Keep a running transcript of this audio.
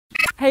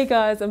Hey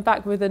guys, I'm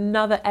back with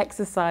another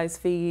exercise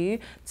for you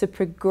to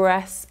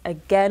progress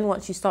again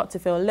once you start to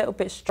feel a little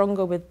bit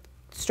stronger with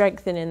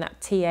strengthening that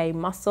TA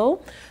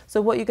muscle. So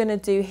what you're going to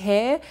do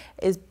here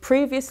is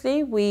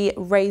previously we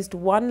raised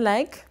one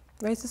leg.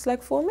 Raise this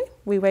leg for me.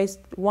 We raised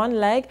one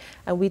leg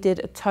and we did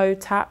a toe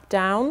tap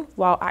down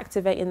while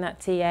activating that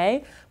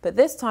TA. But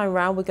this time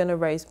around we're going to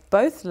raise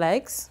both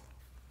legs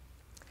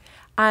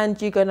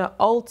and you're going to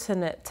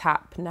alternate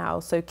tap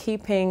now. So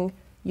keeping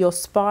your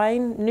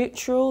spine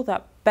neutral,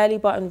 that belly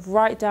button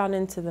right down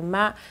into the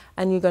mat,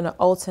 and you're going to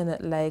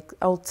alternate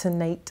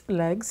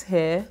legs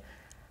here,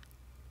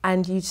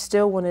 and you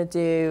still want to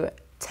do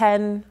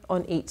 10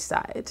 on each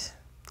side.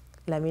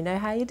 Let me know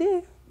how you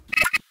do.